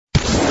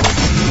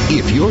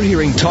If you're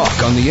hearing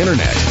talk on the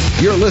internet,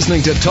 you're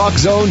listening to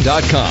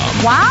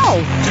TalkZone.com.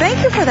 Wow,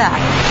 thank you for that.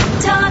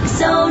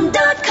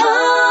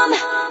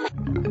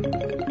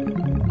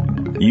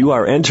 TalkZone.com. You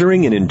are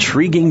entering an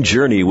intriguing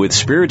journey with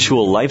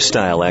spiritual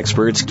lifestyle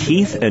experts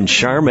Keith and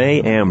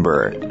Charmaine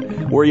Amber,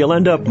 where you'll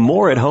end up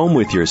more at home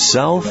with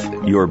yourself,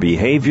 your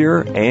behavior,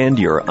 and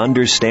your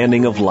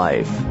understanding of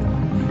life.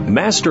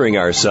 Mastering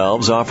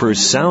Ourselves offers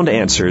sound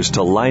answers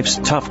to life's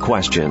tough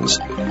questions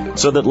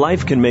so that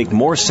life can make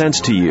more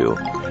sense to you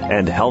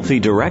and healthy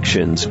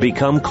directions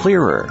become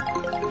clearer.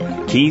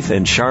 Keith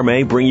and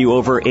Charmaine bring you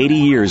over 80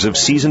 years of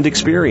seasoned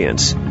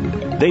experience.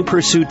 They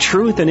pursue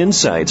truth and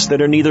insights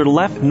that are neither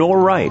left nor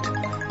right,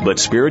 but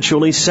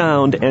spiritually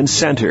sound and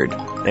centered,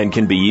 and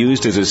can be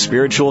used as a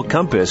spiritual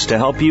compass to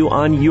help you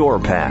on your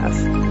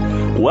path.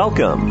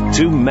 Welcome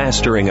to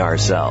Mastering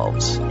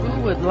Ourselves.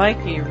 Who would like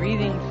a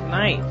reading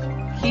tonight?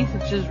 Keith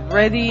is just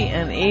ready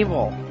and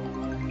able.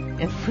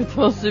 And for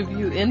those of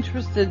you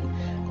interested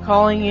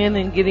calling in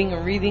and getting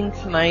a reading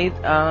tonight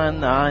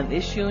on an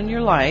issue in your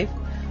life,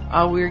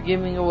 we're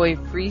giving away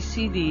free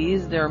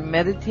CDs. They're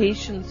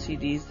meditation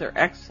CDs. They're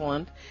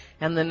excellent.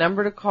 And the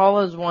number to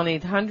call is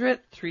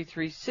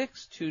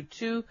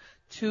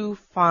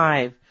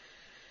 1-800-336-2225.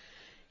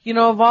 You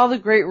know, of all the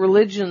great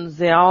religions,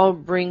 they all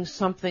bring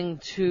something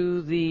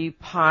to the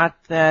pot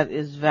that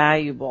is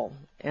valuable.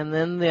 And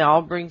then they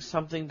all bring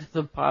something to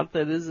the pot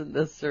that isn't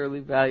necessarily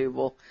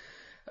valuable.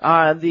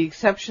 The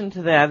exception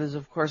to that is,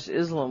 of course,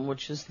 Islam,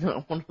 which is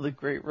not one of the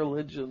great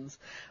religions.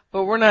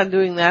 But we're not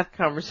doing that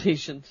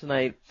conversation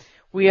tonight.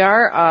 We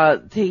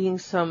are taking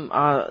some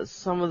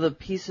of the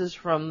pieces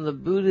from the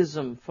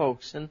Buddhism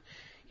folks. And,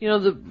 you know,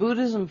 the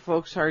Buddhism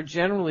folks are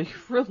generally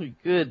really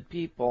good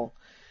people.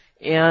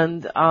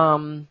 And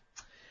the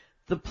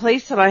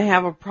place that I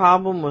have a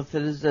problem with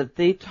it is that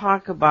they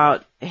talk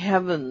about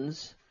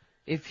heavens,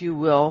 if you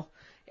will,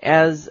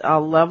 as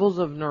levels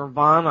of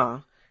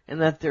nirvana,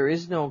 and that there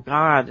is no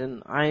God.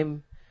 And I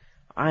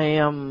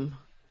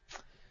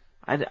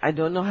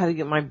don't know how to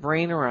get my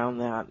brain around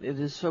that. It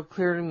is so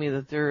clear to me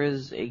that there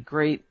is a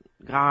great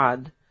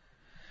God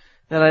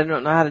that I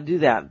don't know how to do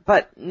that.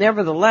 But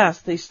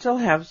nevertheless, they still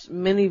have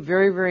many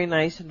very, very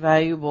nice and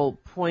valuable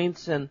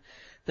points and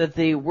that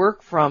they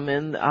work from.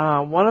 And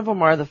one of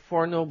them are the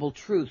Four Noble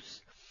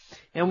Truths.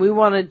 And we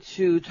wanted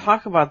to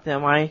talk about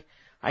them. I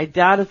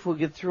doubt if we'll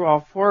get through all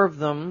four of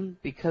them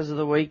because of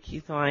the way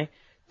Keith and I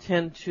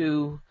tend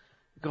to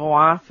go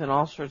off in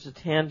all sorts of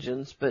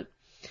tangents. But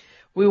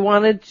we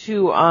wanted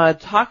to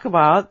talk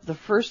about the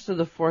first of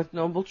the Four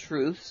Noble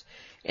Truths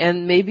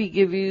and maybe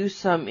give you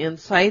some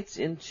insights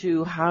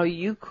into how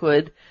you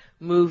could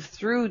move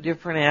through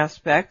different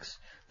aspects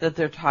that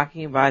they're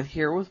talking about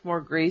here with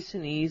more grace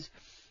and ease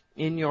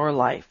in your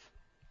life.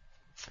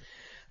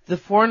 The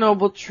Four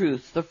Noble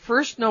Truths. The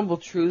first noble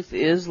truth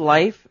is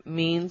life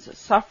means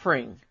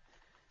suffering.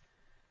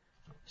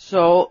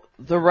 So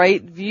the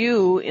right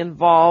view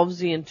involves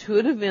the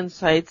intuitive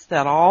insights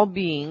that all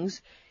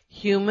beings,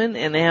 human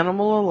and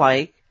animal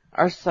alike,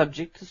 are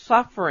subject to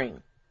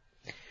suffering.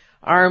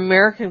 Our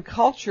American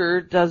culture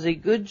does a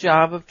good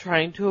job of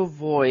trying to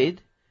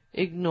avoid,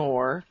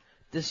 ignore,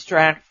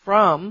 distract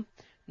from,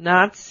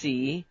 not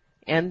see,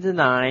 and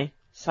deny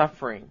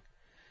suffering.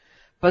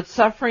 But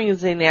suffering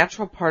is a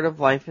natural part of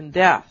life and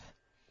death.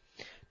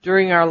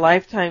 During our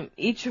lifetime,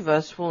 each of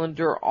us will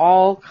endure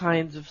all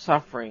kinds of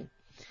suffering.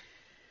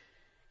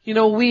 You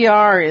know, we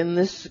are in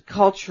this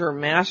culture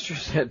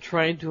masters at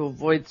trying to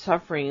avoid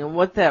suffering, and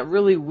what that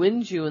really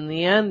wins you in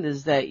the end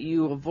is that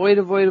you avoid,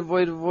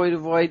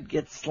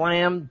 get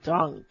slam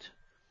dunked.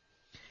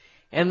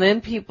 And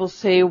then people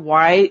say,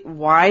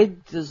 why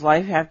does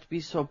life have to be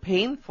so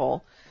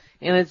painful?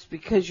 And it's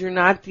because you're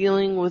not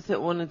dealing with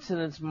it when it's in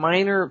its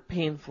minor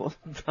painful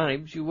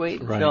times. You wait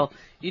until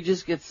you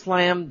just get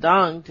slam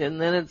dunked, and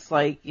then it's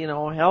like, you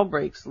know, hell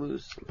breaks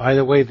loose. By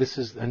the way, this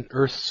is an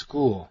earth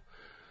school.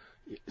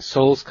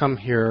 Souls come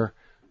here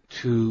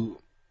to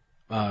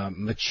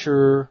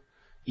mature,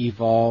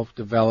 evolve,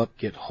 develop,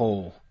 get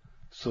whole.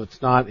 So it's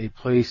not a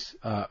place,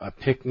 a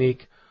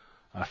picnic,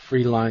 a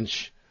free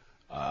lunch,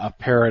 a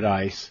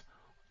paradise.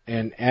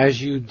 And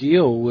as you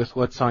deal with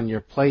what's on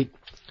your plate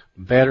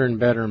better and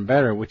better and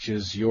better, which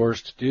is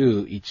yours to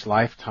do each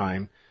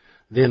lifetime,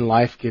 then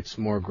life gets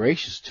more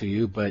gracious to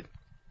you. But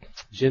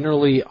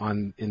generally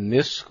in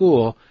this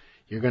school,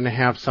 you're going to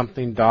have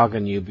something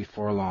dogging you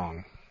before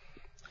long.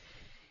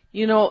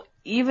 You know,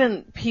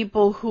 even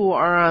people who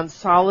are on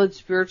solid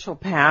spiritual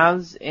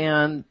paths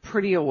and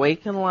pretty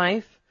awake in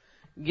life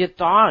get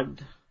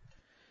dogged.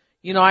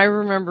 You know, I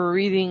remember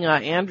reading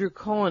Andrew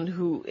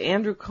Cohen.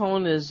 Andrew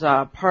Cohen is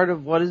part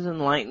of What is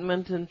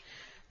Enlightenment, and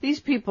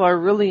these people are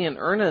really in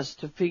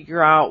earnest to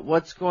figure out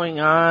what's going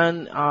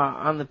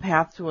on the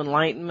path to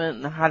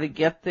enlightenment and how to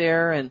get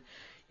there, and,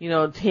 you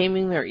know,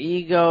 taming their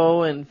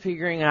ego and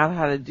figuring out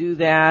how to do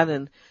that.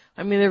 And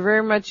I mean, they're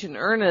very much in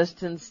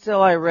earnest. And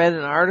still, I read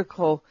an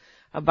article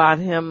about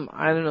him,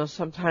 I don't know,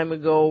 some time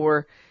ago,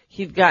 where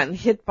he'd gotten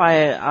hit by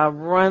a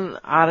run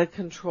out of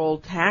control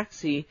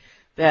taxi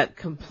that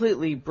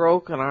completely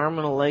broke an arm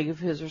and a leg of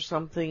his or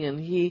something, and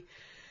he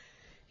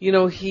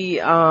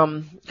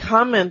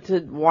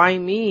commented, "Why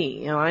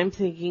me?" And I'm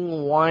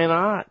thinking, why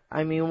not?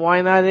 I mean,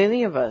 why not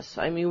any of us?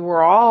 I mean,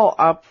 we're all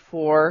up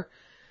for,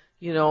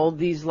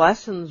 these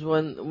lessons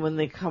when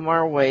they come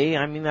our way.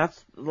 I mean,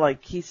 that's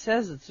like Keith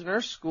says, it's an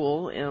earth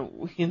school,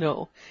 and,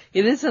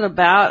 it isn't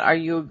about, are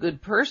you a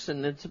good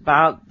person? It's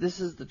about, this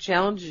is the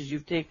challenges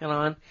you've taken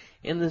on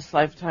in this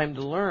lifetime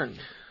to learn.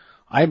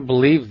 I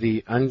believe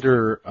the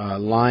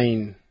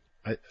underlying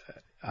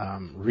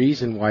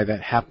reason why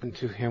that happened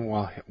to him,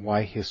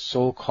 why his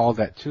soul called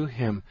that to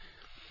him,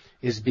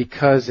 is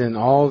because in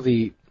all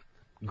the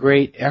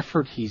great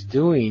effort he's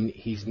doing,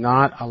 he's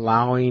not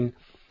allowing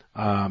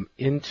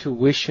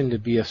intuition to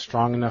be a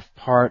strong enough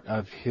part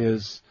of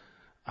his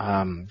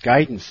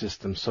guidance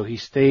system. So he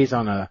stays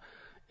on a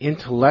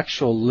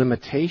intellectual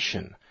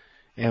limitation.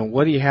 And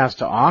what he has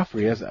to offer,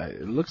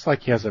 it looks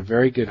like he has a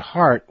very good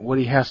heart. What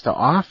he has to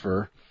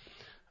offer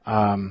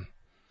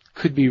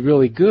could be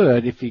really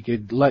good if he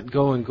could let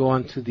go and go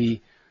into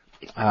the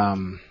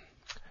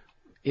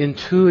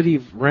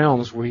intuitive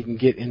realms where he can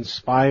get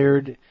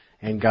inspired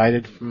and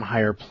guided from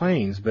higher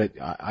planes. But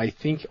I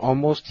think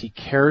almost he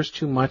cares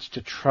too much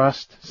to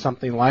trust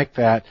something like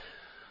that,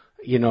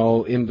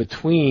 in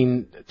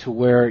between, to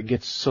where it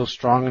gets so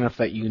strong enough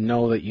that you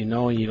know,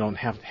 and you don't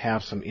have to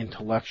have some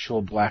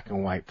intellectual black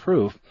and white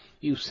proof.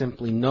 You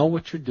simply know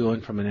what you're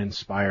doing from an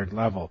inspired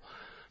level.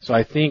 So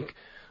I think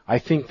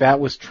that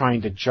was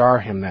trying to jar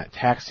him. That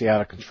taxi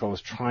out of control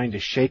was trying to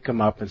shake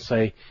him up and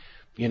say,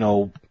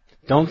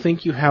 don't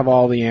think you have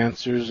all the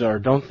answers, or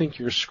don't think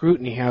your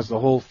scrutiny has the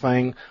whole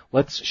thing.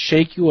 Let's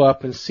shake you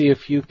up and see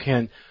if you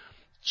can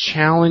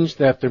challenge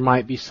that there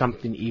might be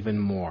something even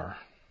more.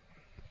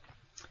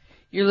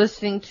 You're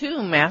listening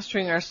to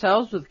Mastering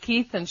Ourselves with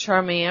Keith and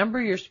Charmaine Amber,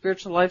 your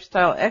spiritual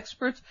lifestyle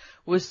experts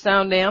with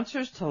sound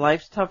answers to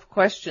life's tough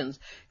questions.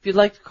 If you'd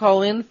like to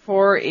call in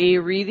for a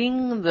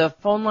reading, the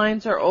phone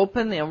lines are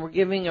open, and we're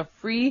giving a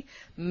free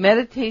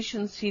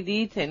meditation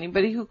CD to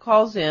anybody who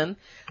calls in.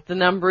 The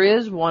number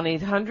is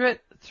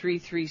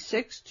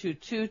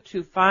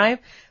 1-800-336-2225.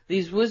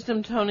 These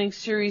Wisdom Toning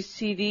Series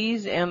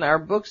CDs and our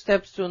book,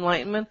 Steps to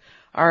Enlightenment,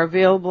 are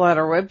available at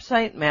our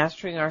website,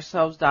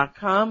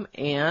 masteringourselves.com,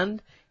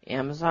 and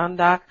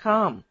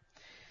Amazon.com.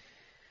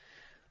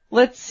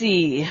 Let's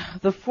see,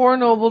 the Four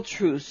Noble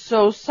Truths.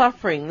 So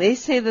suffering, they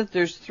say that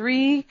there's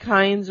three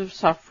kinds of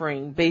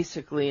suffering,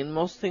 basically, and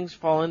most things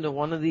fall into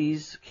one of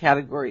these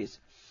categories.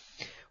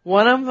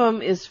 One of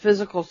them is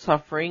physical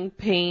suffering,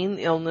 pain,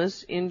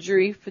 illness,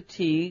 injury,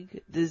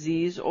 fatigue,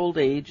 disease, old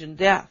age, and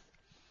death.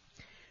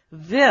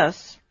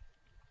 This,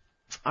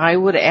 I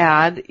would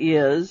add,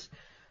 is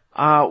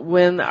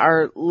when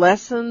our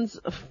lessons,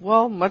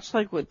 well, much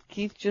like what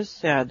Keith just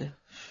said.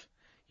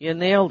 You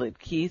nailed it,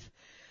 Keith.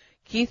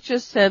 Keith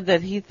just said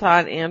that he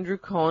thought Andrew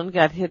Cohen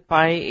got hit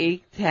by a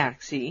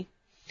taxi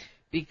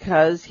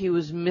because he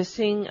was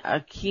missing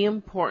a key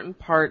important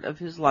part of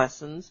his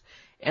lessons,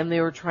 and they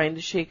were trying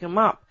to shake him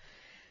up.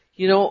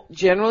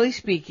 Generally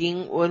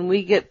speaking, when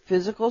we get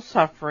physical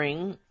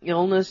suffering,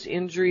 illness,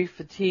 injury,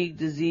 fatigue,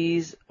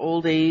 disease,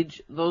 old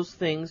age, those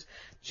things,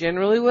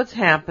 generally what's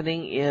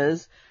happening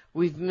is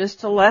we've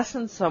missed a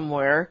lesson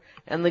somewhere,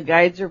 and the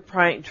guides are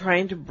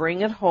trying to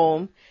bring it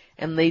home.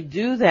 And they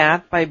do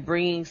that by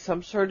bringing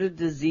some sort of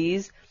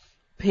disease,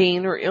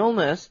 pain, or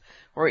illness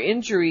or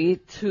injury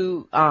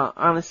to,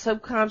 on a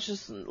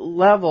subconscious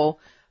level,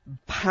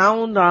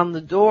 pound on the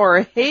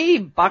door. Hey,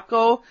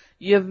 bucko,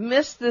 you've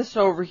missed this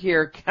over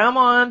here. Come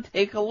on,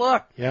 take a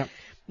look. Yeah.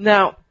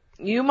 Now,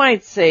 you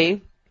might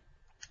say,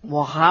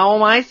 well, how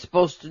am I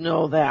supposed to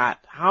know that?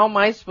 How am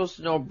I supposed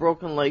to know a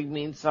broken leg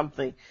means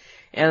something?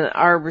 And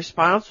our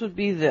response would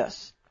be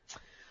this.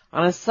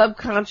 On a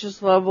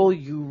subconscious level,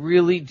 you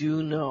really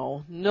do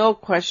know. No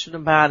question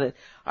about it.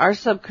 Our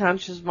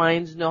subconscious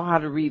minds know how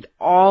to read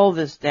all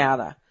this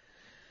data.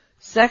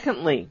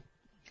 Secondly,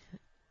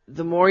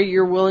 the more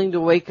you're willing to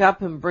wake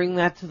up and bring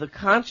that to the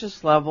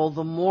conscious level,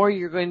 the more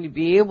you're going to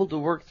be able to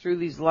work through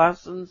these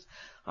lessons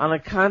on a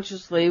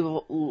conscious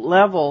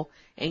level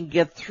and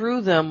get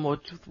through them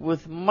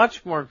with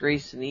much more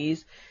grace and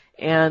ease,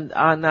 and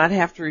not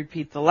have to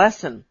repeat the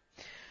lesson.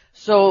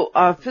 So,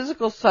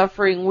 physical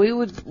suffering, we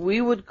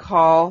would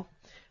call,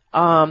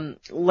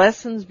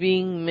 lessons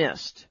being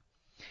missed.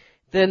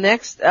 The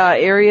next,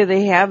 area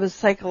they have is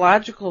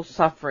psychological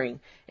suffering,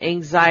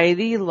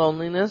 anxiety,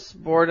 loneliness,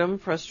 boredom,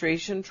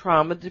 frustration,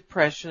 trauma,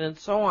 depression, and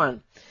so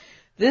on.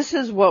 This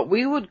is what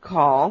we would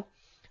call,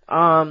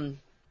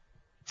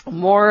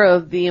 more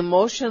of the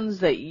emotions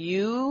that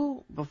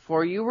you,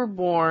 before you were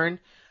born,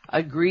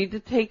 agreed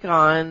to take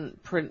on,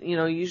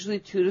 usually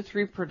 2 to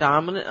 3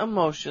 predominant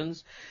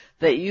emotions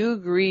that you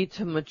agree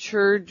to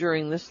mature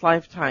during this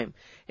lifetime.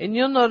 And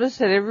you'll notice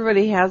that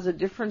everybody has a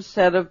different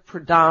set of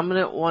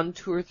predominant 1,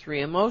 2, or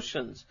 3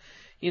 emotions.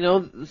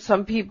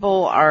 Some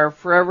people are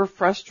forever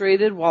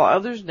frustrated while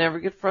others never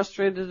get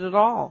frustrated at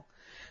all.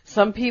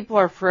 Some people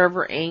are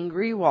forever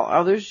angry, while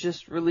others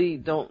just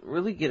don't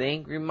really get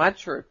angry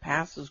much, or it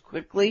passes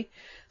quickly.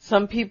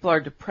 Some people are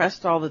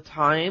depressed all the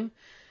time,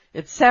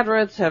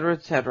 etc., etc.,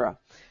 etc.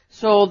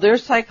 So their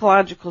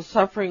psychological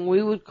suffering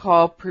we would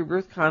call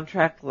pre-birth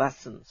contract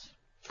lessons.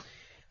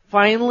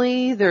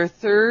 Finally, their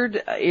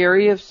third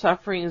area of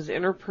suffering is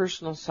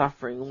interpersonal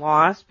suffering: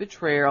 loss,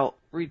 betrayal,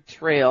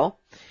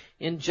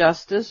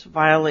 injustice,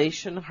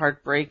 violation,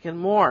 heartbreak, and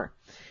more.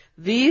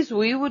 These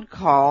we would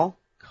call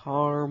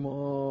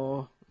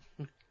karma.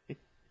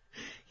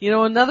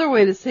 Another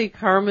way to say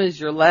karma is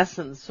your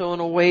lessons, so in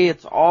a way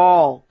it's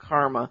all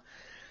karma.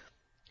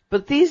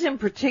 But these in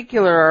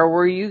particular are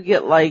where you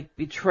get like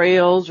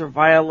betrayals or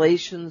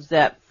violations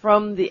that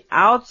from the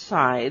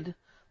outside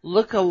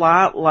look a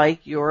lot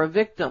like you're a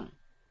victim.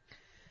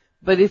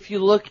 But if you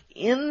look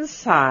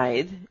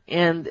inside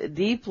and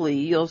deeply,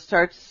 you'll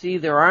start to see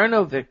there are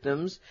no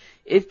victims.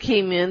 It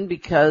came in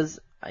because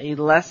a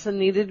lesson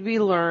needed to be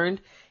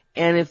learned,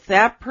 and if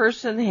that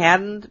person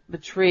hadn't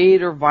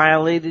betrayed or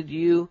violated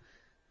you,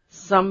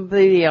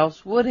 somebody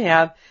else would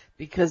have,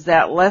 because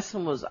that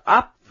lesson was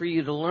up for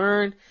you to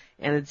learn,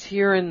 and it's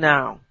here and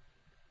now.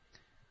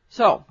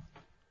 So,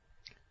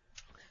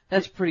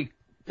 that's pretty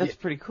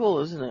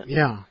cool, isn't it?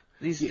 Yeah.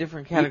 These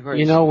different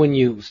categories. When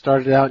you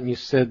started out and you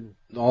said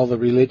all the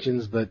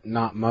religions but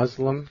not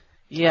Muslim?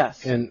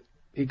 Yes. And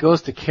it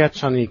goes to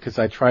catch on me because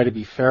I try to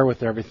be fair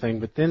with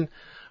everything, but then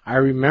I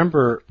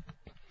remember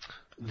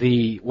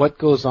what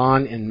goes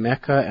on in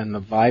Mecca, and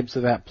the vibes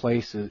of that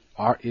place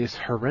is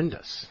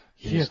horrendous.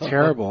 It's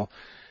terrible.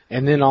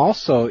 And then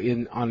also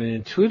on an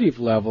intuitive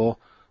level,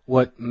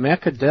 what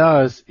Mecca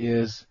does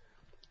is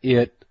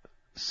it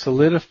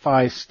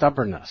solidifies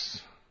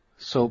stubbornness.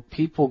 So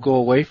people go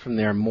away from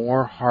there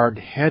more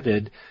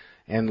hard-headed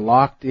and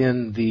locked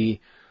in the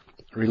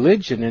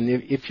religion. And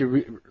if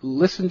you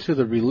listen to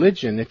the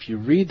religion, if you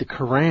read the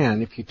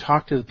Quran, if you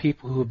talk to the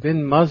people who have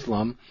been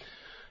Muslim,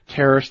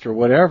 terrorist or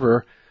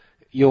whatever,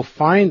 you'll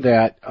find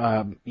that,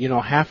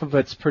 half of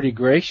it's pretty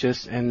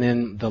gracious, and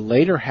then the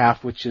later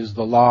half, which is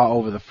the law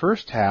over the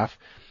first half,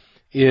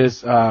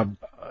 is,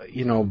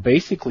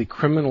 basically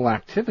criminal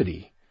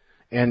activity.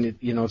 And,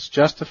 it's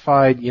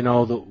justified,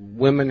 the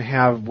women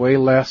have way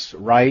less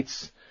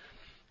rights.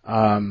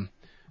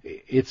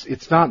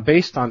 It's not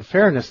based on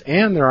fairness,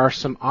 and there are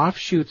some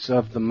offshoots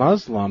of the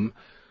Muslim,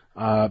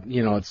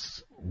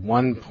 it's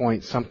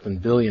 1-point-something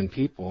billion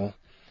people,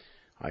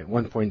 like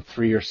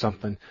 1.3 or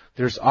something.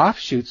 There's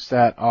offshoots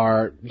that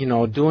are,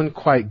 doing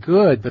quite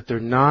good, but they're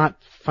not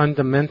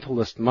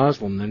fundamentalist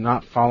Muslim. They're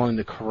not following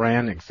the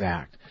Quran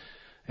exact.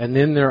 And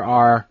then there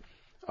are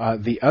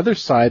the other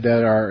side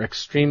that are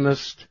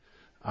extremist,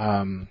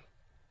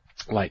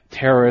 like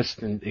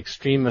terrorists and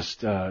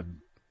extremist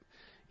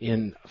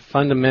in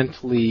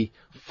fundamentally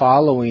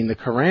following the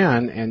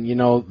Quran, and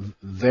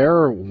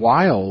they're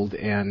wild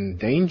and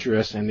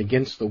dangerous and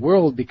against the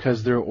world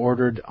because they're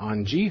ordered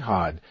on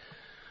jihad.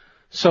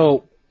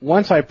 So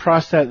once I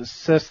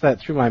process that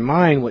through my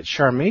mind, what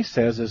Charmaine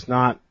says is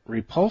not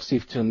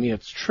repulsive to me,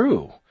 it's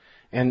true.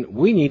 And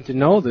we need to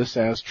know this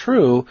as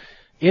true,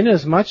 in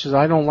as much as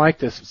I don't like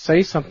to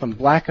say something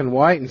black and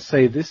white and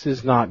say this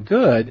is not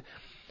good.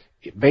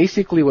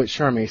 Basically what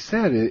Charmaine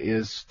said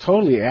is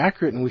totally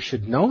accurate, and we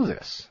should know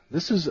this.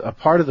 This is a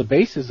part of the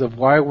basis of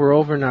why we're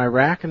over in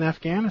Iraq and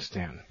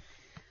Afghanistan.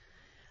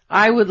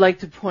 I would like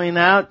to point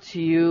out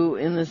to you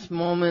in this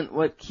moment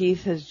what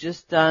Keith has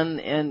just done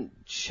and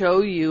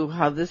show you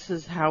how this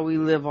is how we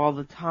live all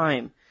the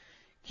time.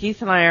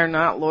 Keith and I are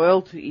not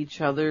loyal to each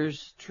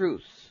other's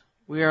truths.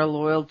 We are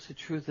loyal to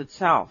truth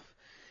itself.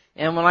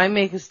 And when I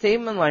make a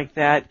statement like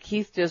that,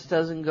 Keith just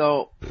doesn't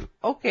go,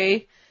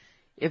 okay.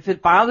 If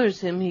it bothers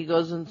him, he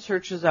goes and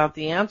searches out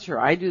the answer.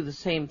 I do the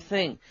same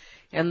thing.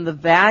 And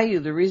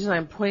the reason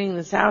I'm pointing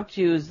this out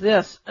to you is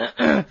this.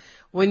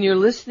 When you're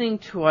listening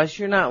to us,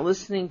 you're not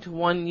listening to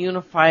one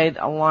unified,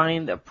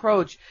 aligned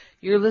approach.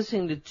 You're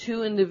listening to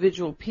two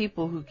individual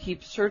people who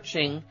keep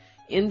searching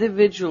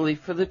individually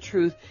for the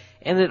truth,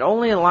 and it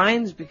only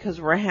aligns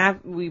because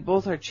we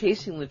both are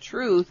chasing the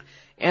truth,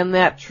 and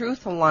that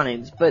truth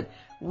aligns. But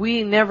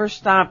we never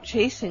stop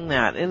chasing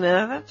that, and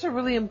that's a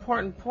really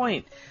important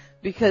point.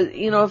 Because,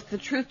 if the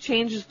truth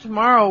changes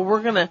tomorrow,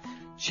 we're going to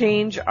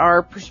change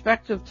our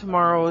perspective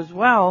tomorrow as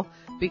well,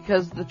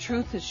 because the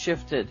truth has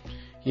shifted.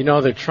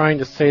 They're trying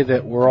to say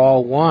that we're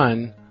all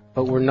one,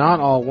 but we're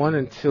not all one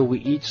until we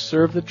each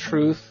serve the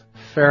truth,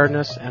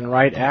 fairness, and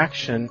right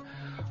action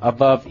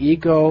above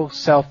ego,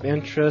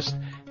 self-interest,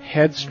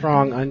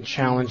 headstrong,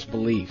 unchallenged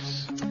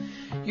beliefs.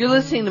 You're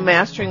listening to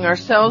Mastering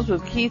Ourselves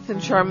with Keith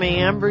and Charmaine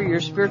Amber, your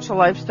spiritual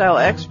lifestyle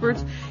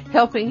experts,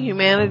 helping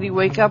humanity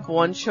wake up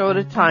one show at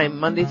a time,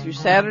 Monday through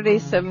Saturday,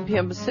 7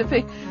 p.m.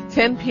 Pacific,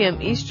 10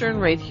 p.m. Eastern,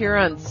 right here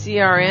on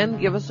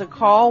CRN. Give us a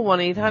call,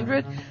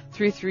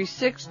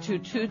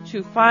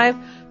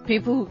 1-800-336-2225.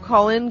 People who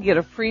call in get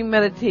a free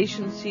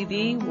meditation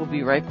CD. We'll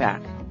be right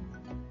back.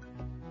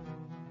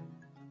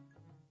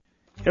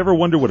 Ever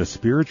wonder what a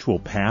spiritual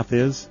path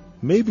is?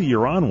 Maybe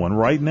you're on one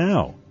right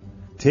now.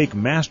 Take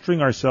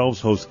Mastering Ourselves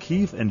host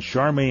Keith and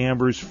Charmaine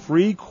Amber's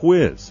free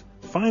quiz.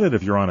 Find out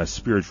if you're on a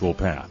spiritual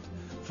path.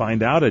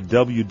 Find out at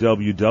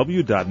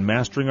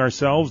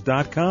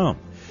www.masteringourselves.com.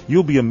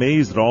 You'll be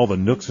amazed at all the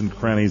nooks and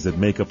crannies that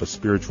make up a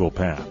spiritual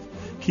path.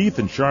 Keith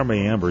and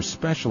Charmaine Amber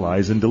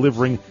specialize in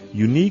delivering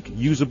unique,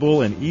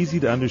 usable, and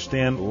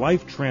easy-to-understand,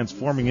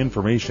 life-transforming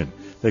information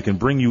that can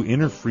bring you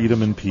inner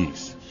freedom and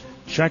peace.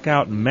 Check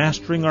out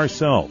Mastering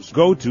Ourselves.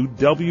 Go to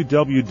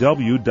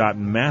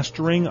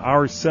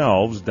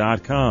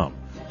www.masteringourselves.com.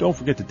 Don't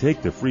forget to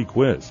take the free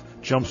quiz.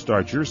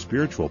 Jumpstart your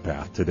spiritual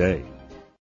path today.